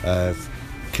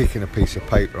 kicking a piece of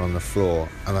paper on the floor,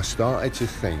 and I started to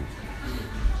think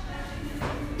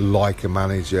like a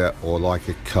manager or like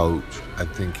a coach, and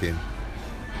thinking,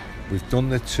 we've done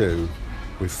the two,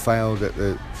 we've failed at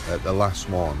the last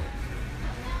one.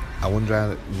 I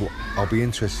wonder I'll be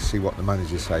interested to see what the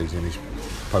manager says in his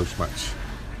post-match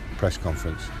press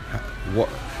conference. What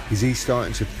is he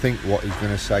starting to think what he's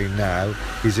going to say now?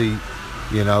 Is he,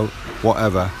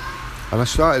 whatever? And I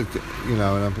started, and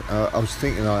I was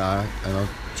thinking like that, and I was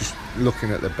just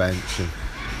looking at the bench,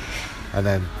 and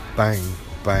then bang,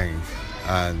 bang,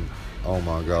 and oh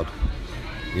my God,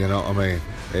 you know what I mean?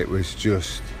 It was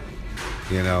just,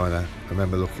 and I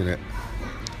remember looking at,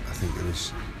 I think it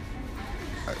was,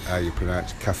 how you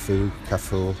pronounce Cafu?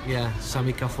 Yeah,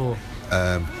 Sami Cafu.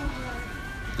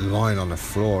 Lying on the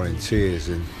floor in tears,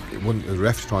 and the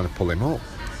ref's trying to pull him up.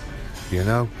 He'd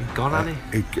gone, hadn't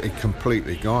he? He'd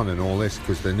completely gone, and all this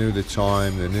because they knew the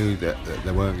time, they knew that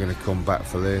they weren't going to come back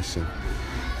for this, and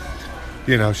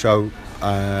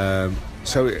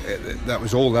so that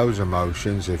was all those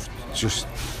emotions of just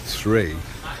three.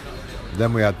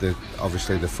 Then we had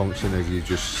obviously the function of you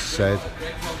just said,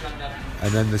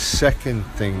 and then the second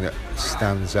thing that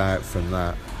stands out from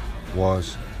that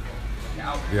was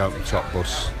the open top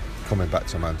bus coming back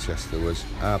to Manchester was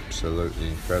absolutely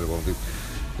incredible. The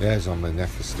hairs on my neck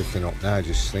are sticking up now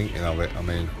just thinking of it. I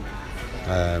mean,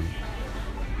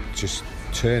 just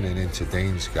turning into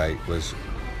Deansgate was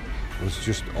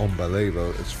just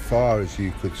unbelievable. As far as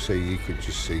you could see, you could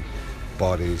just see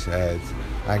bodies, heads,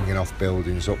 hanging off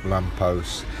buildings, up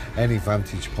lampposts. Any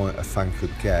vantage point a fan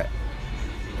could get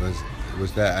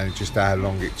was there, and just how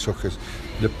long it took us.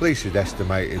 The police had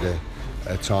estimated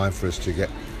a time for us to get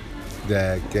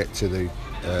to the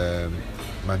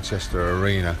Manchester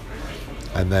Arena,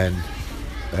 and then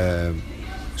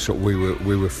so we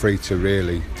were free to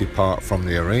really depart from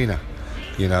the arena,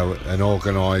 and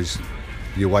organise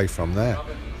your way from there.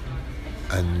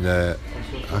 And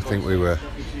I think we were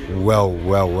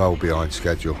well behind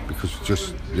schedule because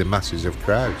just the masses of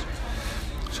crowds.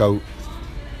 So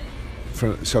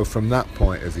from that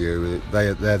point of view,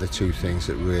 they're the two things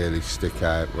that really stick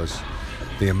out, was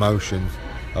the emotion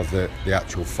of the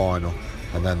actual final,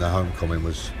 and then the homecoming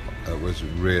was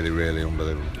really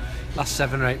unbelievable. Last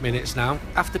 7 or 8 minutes now.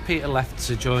 After Peter left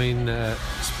to join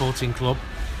Sporting Club,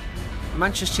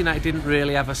 Manchester United didn't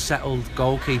really have a settled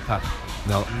goalkeeper.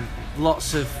 No.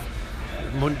 Lots of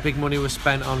big money was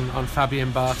spent on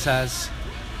Fabian Barthez.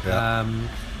 Yeah.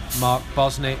 Mark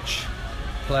Bosnich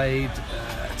played.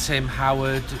 Tim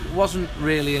Howard. It wasn't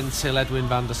really until Edwin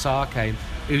van der Sar came,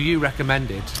 who you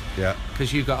recommended. Yeah.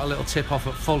 Because you got a little tip off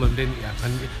at Fulham, didn't you?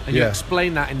 And you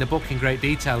explain that in the book in great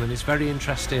detail, and it's very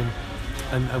interesting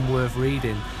and worth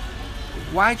reading.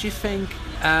 Why do you think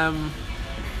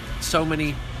so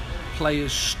many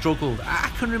players struggled.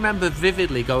 I can remember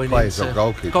vividly going Players into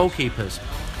or goalkeepers?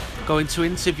 Going to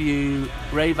interview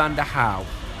Ray van der Houw,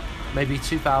 maybe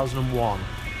 2001,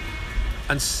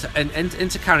 and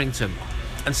into Carrington,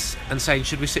 and saying,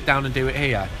 should we sit down and do it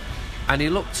here? And he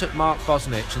looked at Mark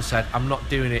Bosnich and said, I'm not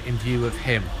doing it in view of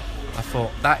him. I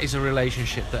thought, that is a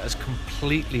relationship that has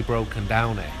completely broken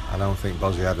down here. I don't think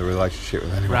Bozzy had a relationship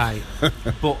with anyone. Right.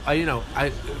 But,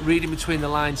 reading between the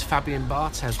lines, Fabian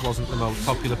Barthez wasn't the most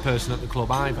popular person at the club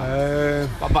either.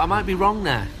 But I might be wrong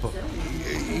there. But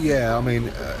yeah, I mean,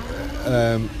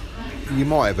 you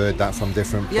might have heard that from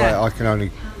different players. I can only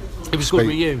it was good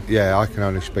with you. Yeah, I can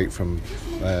only speak from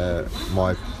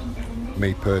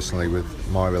me personally with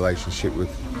my relationship with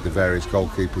the various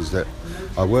goalkeepers that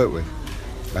I work with.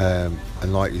 And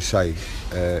like you say,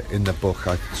 in the book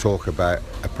I talk about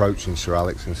approaching Sir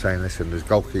Alex and saying, listen, there's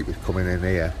goalkeepers coming in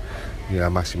here,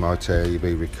 Massimo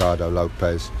Terribi, Ricardo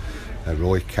Lopez,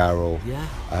 Roy Carroll. Yeah,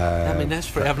 I mean, that's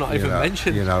three I've not even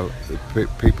mentioned.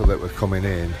 People that were coming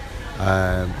in.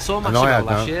 I saw Massimo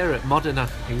last year at Modena.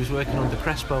 He was working under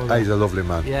Crespo. He's a lovely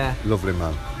man. Yeah, lovely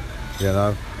man.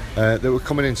 They were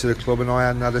coming into the club and I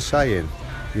hadn't had a say in.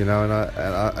 And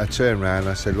I turned around and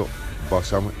I said, look,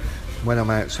 boss, when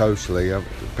I'm out socially,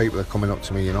 people are coming up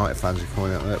to me, United fans are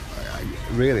coming up,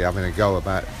 really having a go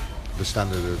about the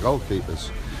standard of the goalkeepers.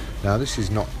 Now, this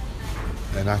is not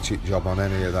an hatchet job on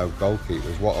any of those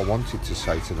goalkeepers. What I wanted to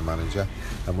say to the manager,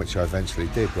 and which I eventually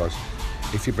did, was,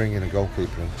 if you bring in a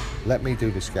goalkeeper, let me do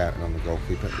the scouting on the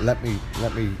goalkeeper. Let me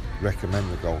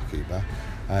recommend the goalkeeper,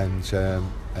 and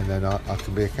then I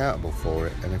can be accountable for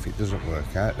it. And if it doesn't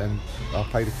work out, then I'll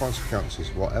pay the consequences,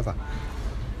 whatever.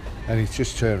 And he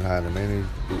just turned around at me and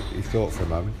he thought for a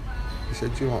moment. He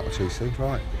said, do you want a TC?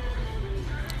 Right.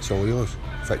 It's all yours.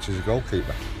 Fetch as a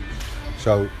goalkeeper.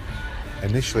 So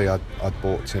initially I'd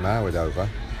brought Tim Howard over,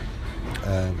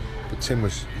 but Tim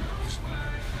was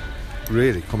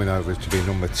really coming over to be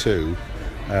number two,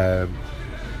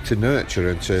 to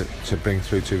nurture and to bring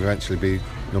through to eventually be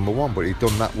number one. But he'd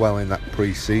done that well in that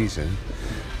pre-season,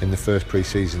 in the first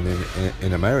pre-season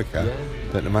in America,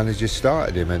 that the manager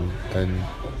started him and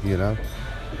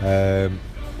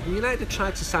United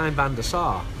tried to sign Van der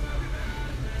Sar.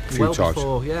 A few times.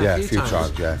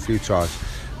 A few times.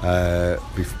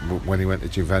 When he went to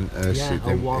Juventus, it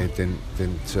didn't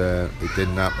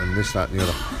happen. This, that, and the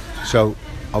other. So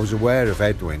I was aware of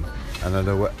Edwin, and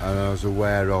I was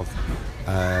aware of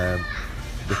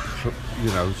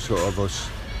sort of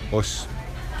us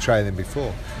trailing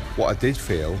before. What I did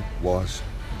feel was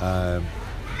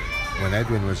when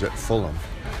Edwin was at Fulham,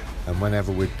 and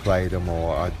whenever we'd played him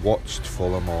or I'd watched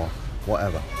Fulham or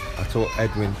whatever, I thought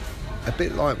Edwin, a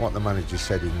bit like what the manager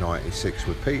said in '96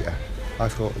 with Peter, I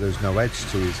thought there was no edge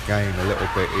to his game a little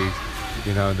bit.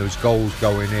 There was goals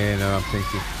going in, and I'm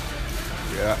thinking,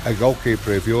 a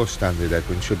goalkeeper of your standard,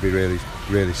 Edwin, should be really,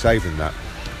 really saving that.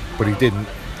 But he didn't.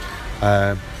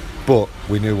 But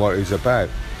we knew what it was about.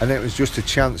 And it was just a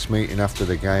chance meeting after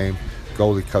the game.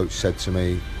 Goalie coach said to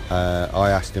me,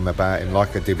 I asked him about him,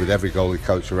 like I did with every goalie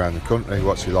coach around the country,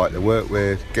 what's he like to work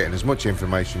with, getting as much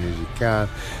information as you can.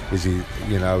 Is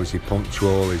he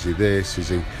punctual? Is he this? Is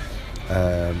he,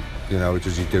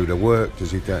 does he do the work?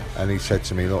 Does he do? And he said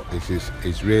to me, look,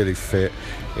 he's really fit.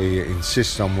 He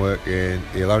insists on working.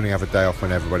 He'll only have a day off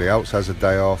when everybody else has a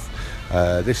day off.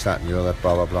 This, that, and the other,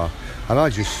 blah, blah, blah. And I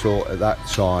just thought at that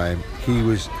time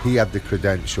he had the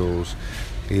credentials,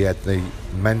 he had the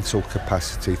mental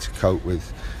capacity to cope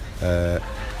with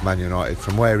Man United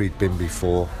from where he'd been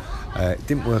before. It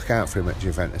didn't work out for him at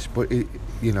Juventus, but he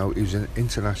was an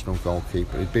international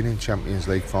goalkeeper. He'd been in Champions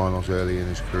League finals early in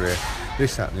his career,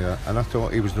 this, that, and the other. And I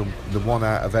thought he was the one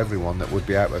out of everyone that would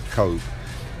be able to cope.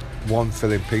 One,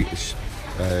 filling Peter's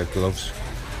gloves,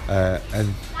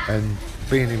 and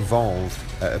being involved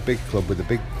at a big club with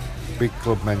a big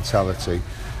club mentality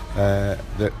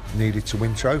that needed to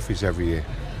win trophies every year.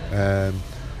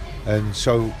 And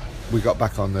so we got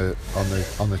back on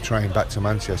the train back to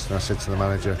Manchester, and I said to the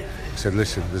manager, I said,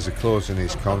 listen, there's a clause in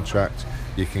his contract,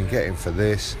 you can get him for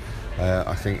this,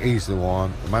 I think he's the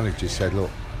one. The manager said,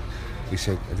 look, he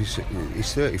said,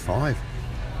 he's 35.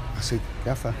 I said,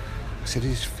 Gaffer, I said,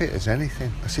 he's fit as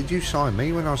anything. I said, you signed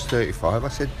me when I was 35. I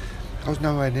said, I was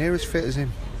nowhere near as fit as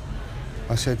him.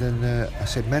 I said, and I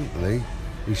said, mentally,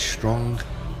 he's strong,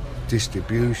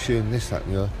 distribution, this, that,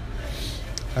 and the other.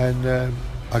 And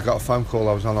I got a phone call.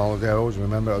 I was on holiday. I always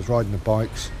remember. I was riding the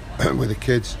bikes with the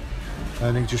kids,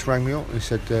 and he just rang me up and he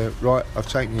said, right, I've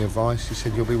taken your advice. He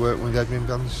said, you'll be working with Edwin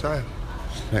van der Sar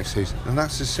next season. And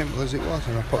that's as simple as it was.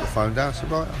 And I put the phone down and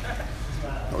said, right,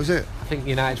 That was it. I think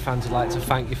United fans would like to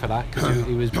thank you for that, because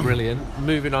he was brilliant.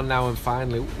 Moving on now, and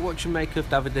finally, what do you make of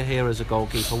David De Gea as a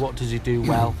goalkeeper? What does he do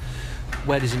well?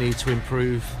 Where does he need to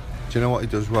improve? Do you know what he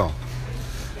does well?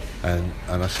 And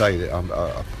I say that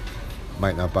I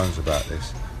make no bones about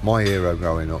this. My hero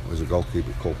growing up was a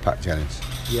goalkeeper called Pat Jennings.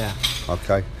 Yeah.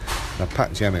 Okay. Now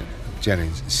Pat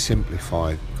Jennings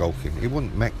simplified goalkeeping. He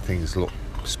wouldn't make things look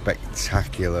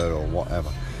spectacular or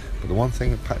whatever. But the one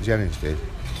thing that Pat Jennings did,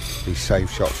 he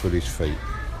saved shots with his feet.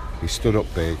 He stood up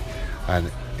big,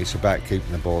 and it's about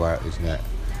keeping the ball out of his net.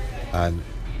 And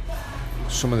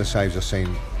some of the saves I've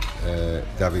seen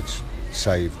David's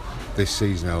save this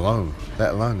season alone,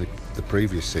 let alone the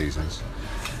previous seasons,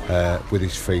 with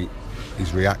his feet,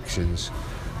 his reactions.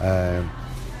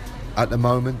 At the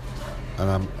moment,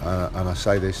 and I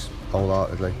say this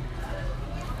wholeheartedly,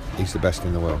 he's the best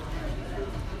in the world.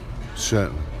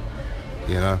 Certainly,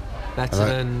 you know. Better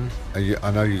than...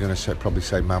 I know you're going to probably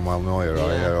say Manuel Neuer,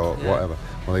 or whatever.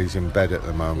 Well, he's in bed at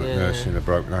the moment, nursing a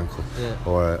broken ankle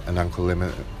or an ankle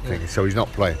ligament thing, so he's not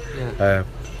playing.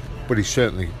 But he's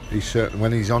certainly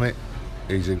when he's on it,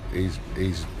 he's on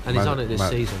it this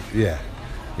season. Yeah,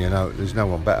 you know, there's no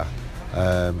one better.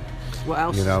 What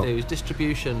else does he do? His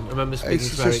distribution. I remember speaking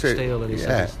to Eric Steele, and he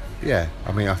said... Yeah,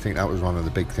 I mean, I think that was one of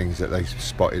the big things that they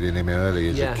spotted in him early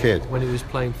as a kid. When he was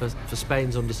playing for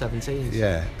Spain's under-17s.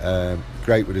 Yeah,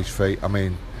 great with his feet. I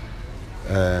mean,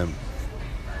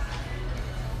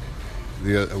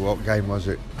 what game was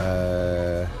it?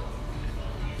 Well,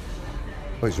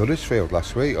 it's Huddersfield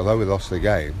last week, although we lost the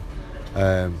game.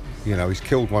 You know, he's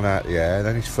killed one out the air,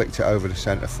 then he's flicked it over the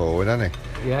centre forward, hasn't he?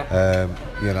 Yeah.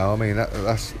 You know, I mean,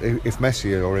 that's if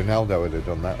Messi or Ronaldo had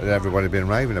done that, everybody would have been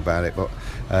raving about it. But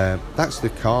that's the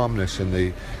calmness and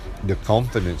the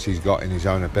confidence he's got in his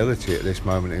own ability at this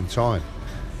moment in time.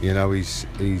 You know, he's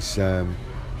as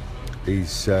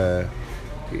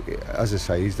I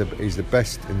say, he's the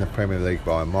best in the Premier League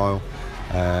by a mile.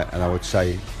 And I would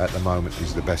say at the moment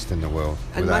he's the best in the world.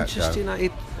 And Manchester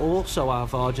United also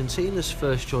have Argentina's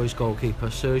first choice goalkeeper,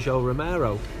 Sergio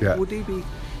Romero. Yeah. Would he be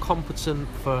competent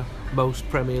for most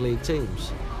Premier League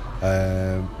teams?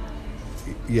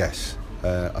 Yes.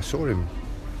 I saw him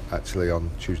actually on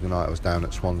Tuesday night. I was down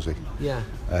at Swansea. Yeah.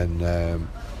 And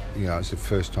you know, it's the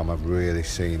first time I've really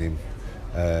seen him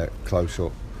close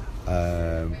up.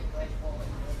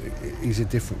 He's a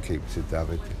different keeper to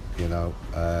David, you know.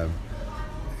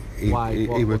 Why?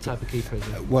 What type of keeper is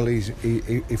he? Well,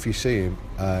 if you see him,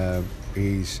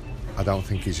 I don't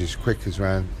think he's as quick as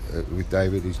round with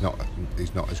David. He's not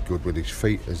as good with his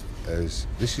feet as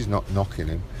this is not knocking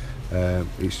him.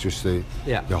 It's just the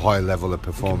high level of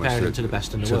performance. Comparing him to the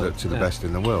best in the world. To the best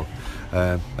in the world.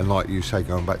 And like you say,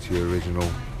 going back to your original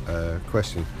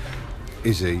question,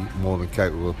 is he more than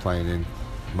capable of playing in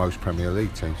most Premier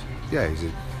League teams? Yeah,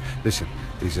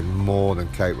 he's a more than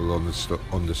capable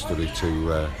understudy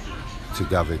to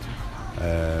David.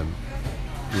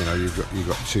 You know, you've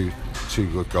got two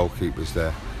good goalkeepers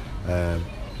there,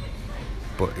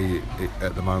 but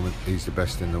at the moment he's the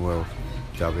best in the world,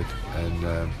 David. And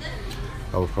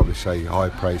I would probably say high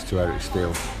praise to Eric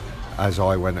Steele, as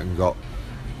I went and got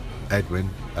Edwin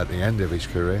at the end of his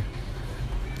career,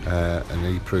 and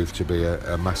he proved to be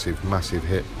a massive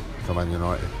hit for Man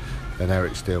United. Then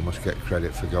Eric Steele must get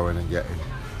credit for going and getting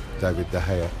David De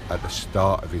Gea at the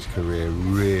start of his career,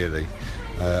 really.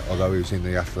 Although he was in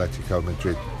the Atletico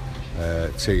Madrid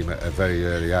team at a very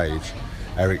early age,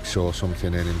 Eric saw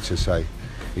something in him to say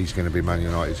he's going to be Man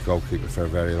United's goalkeeper for a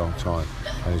very long time,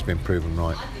 and he's been proven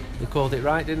right. He called it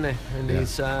right, didn't he? And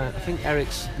he's, I think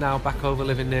Eric's now back over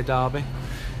living near Derby.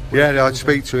 Yeah, I'd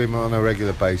speak to him on a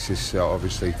regular basis,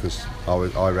 obviously, because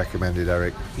I recommended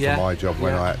Eric for my job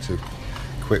when I had to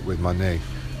quit with my knee.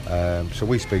 So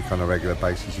we speak on a regular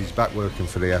basis. He's back working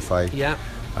for the FA. Yeah.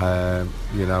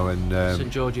 You know, and St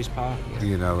George's Park. Yeah.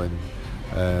 You know, and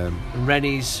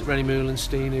Rennie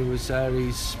Moulenstein, who was there,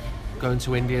 he's going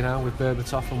to India now with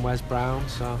Berbatov and Wes Brown.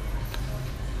 So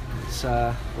it's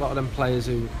a lot of them players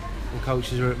and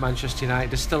coaches who are at Manchester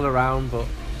United. They're still around, but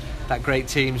that great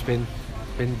team's been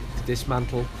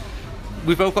dismantled.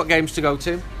 We've both got games to go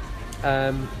to.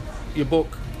 Your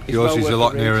book. Yours is a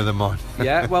lot nearer than mine.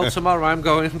 Yeah, well, tomorrow I'm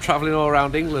travelling all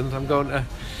around England. I'm going to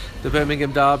the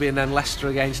Birmingham Derby, and then Leicester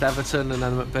against Everton, and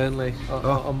then I'm at Burnley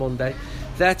on Monday.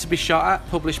 They're to be shot at,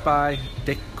 published by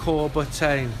De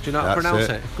Coubertin. Do you know how to pronounce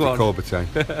it? Go on. De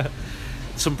Coubertin.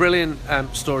 Some brilliant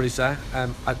stories there.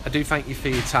 I do thank you for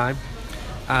your time,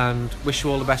 and wish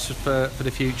you all the best for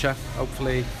the future.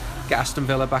 Hopefully get Aston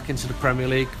Villa back into the Premier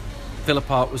League. Villa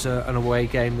Park was an away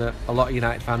game that a lot of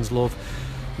United fans love.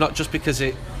 Not just because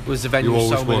it was the venue You of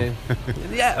so always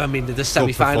many. Yeah, I mean the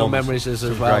semi-final memories as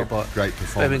Some well. great, But great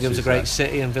performances Birmingham's a great there.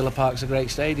 city, and Villa Park's a great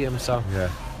stadium. So Yeah,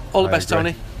 all the I best,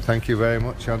 agree. Tony. Thank you very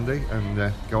much, Andy,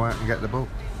 and go out and get the book.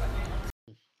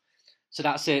 So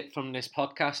that's it from this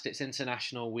podcast. It's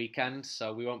International Weekend,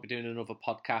 so we won't be doing another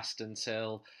podcast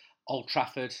until Old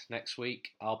Trafford next week.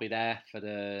 I'll be there for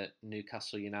the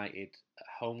Newcastle United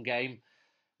home game.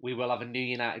 We will have a New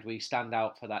United We stand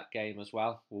out for that game as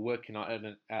well. We're working on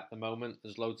it at the moment.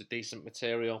 There's loads of decent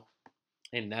material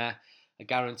in there. I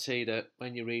guarantee that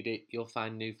when you read it, you'll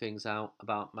find new things out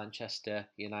about Manchester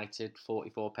United.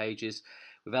 44 pages.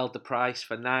 We've held the price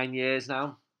for 9 years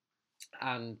now.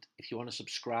 And if you want to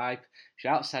subscribe, if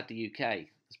you're outside the UK,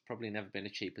 there's probably never been a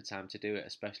cheaper time to do it,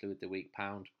 especially with the weak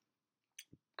pound.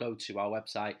 Go to our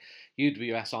website,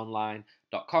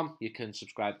 uwsonline.com. You can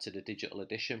subscribe to the digital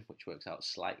edition, which works out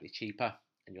slightly cheaper,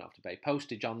 and you don't have to pay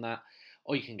postage on that.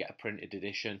 Or you can get a printed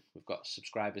edition. We've got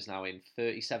subscribers now in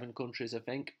 37 countries, I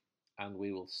think, and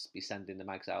we will be sending the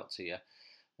mags out to you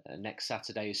next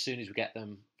Saturday as soon as we get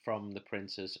them from the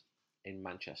printers in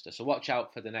Manchester. So watch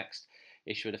out for the next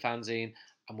issue of the fanzine,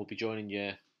 and we'll be joining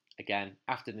you again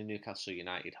after the Newcastle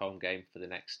United home game for the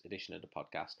next edition of the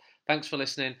podcast. Thanks for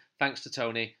listening. Thanks to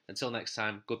Tony. Until next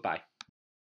time, goodbye.